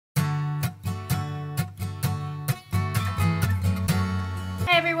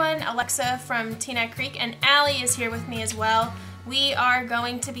everyone, Alexa from Teaneck and Allie is here with me as well. We are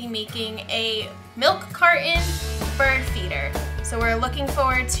going to be making a milk carton bird feeder. So we're looking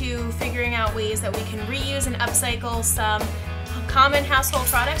forward to figuring out ways that we can reuse and upcycle some common household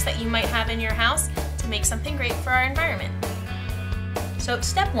products that you might have in your house to make something great for our environment. So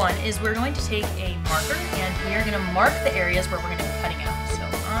step one is we're going to take a marker and we are going to mark the areas where we're going to be cutting out. So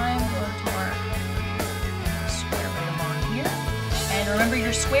I'm going to mark a square right along here. And remember,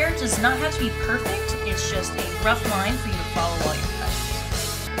 your square does not have to be perfect, it's just a rough line for you to follow while you're cutting.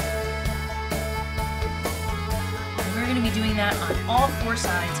 And we're going to be doing that on all four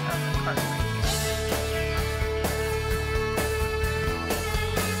sides of the carton right here.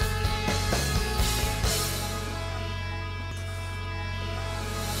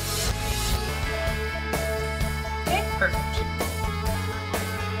 Perfect.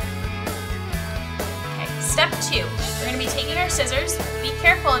 Okay, step two. We're going to be taking our scissors. Be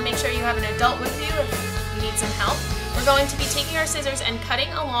careful and make sure you have an adult with you if you need some help. We're going to be taking our scissors and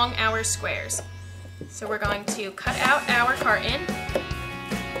cutting along our squares. So we're going to cut out our carton.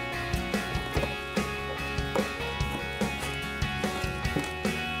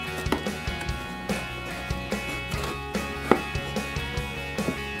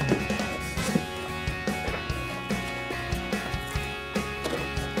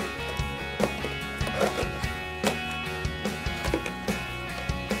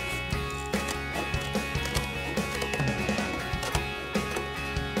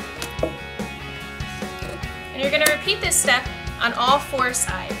 And you're going to repeat this step on all four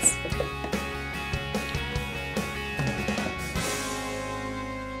sides.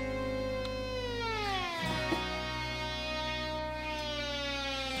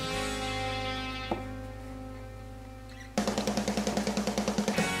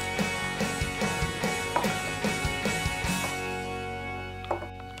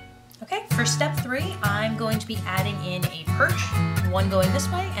 Okay, for step three, I'm going to be adding in a perch, one going this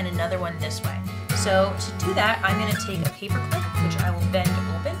way and another one this way. So to do that, I'm going to take a paper clip, which I will bend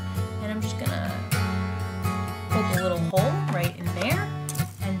open, and I'm just going to poke a little hole right in there,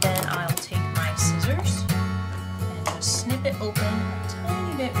 and then I'll take my scissors and just snip it open a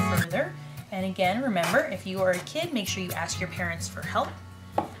tiny bit further. And again, remember, if you are a kid, make sure you ask your parents for help.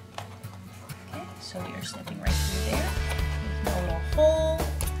 Okay, so we are snipping right through there, making a little hole,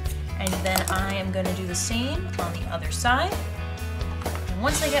 and then I am going to do the same on the other side. And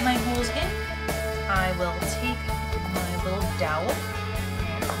once I get my holes in, I will take my little dowel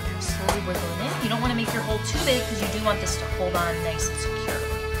and I'm going to slowly wiggle it in. You don't want to make your hole too big because you do want this to hold on nice and securely.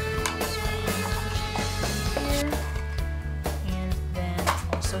 So I'm going to push this in here and then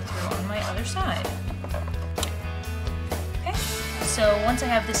also through on my other side. Okay, so once I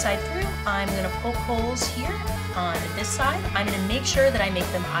have this side through, I'm going to poke holes here on this side. I'm going to make sure that I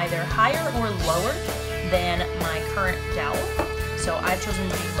make them either higher or lower than my current dowel. So I've chosen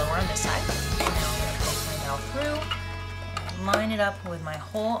to be lower on this side. Through and line it up with my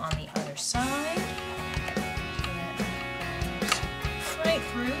hole on the other side. Right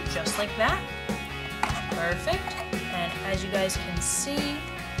through, just like that. Perfect. And as you guys can see,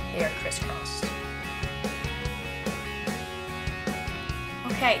 they are crisscrossed.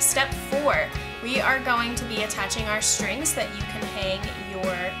 Okay, step four. We are going to be attaching our strings that you can hang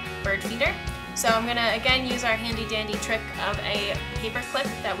your bird feeder. So I'm going to again use our handy dandy trick of a paper clip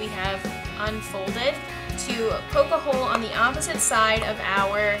that we have unfolded to poke a hole on the opposite side of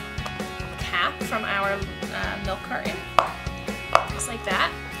our cap from our milk carton, just like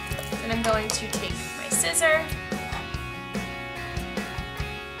that. And I'm going to take my scissor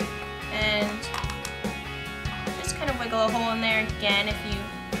and just kind of wiggle a hole in there. Again, if you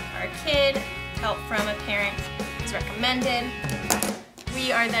are a kid, help from a parent is recommended.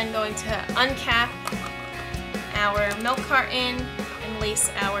 We are then going to uncap our milk carton and lace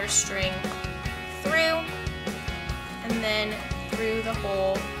our string through and then through the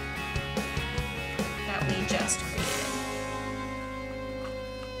hole that we just created.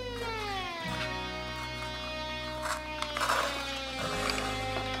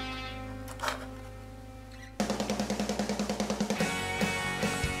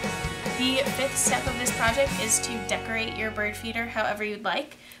 The fifth step of this project is to decorate your bird feeder however you'd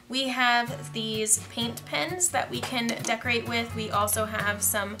like. We have these paint pens that we can decorate with. We also have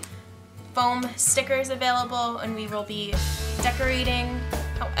some foam stickers available and we will be decorating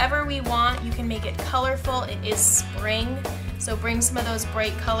however we want. You can make it colorful. It is spring, so bring some of those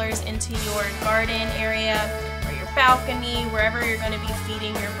bright colors into your garden area or your balcony, wherever you're going to be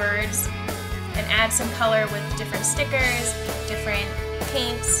feeding your birds, and add some color with different stickers, different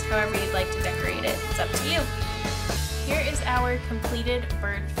paints, however you'd like to decorate it. It's up to you. Here is our completed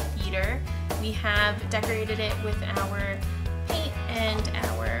bird feeder. We have decorated it with our paint and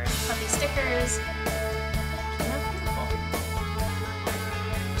our puffy stickers. Came out beautiful.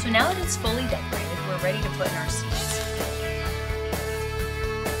 So now that it's fully decorated, we're ready to put in our seeds.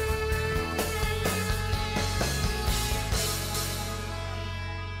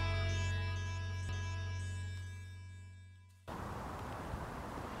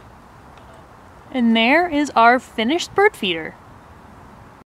 And there is our finished bird feeder.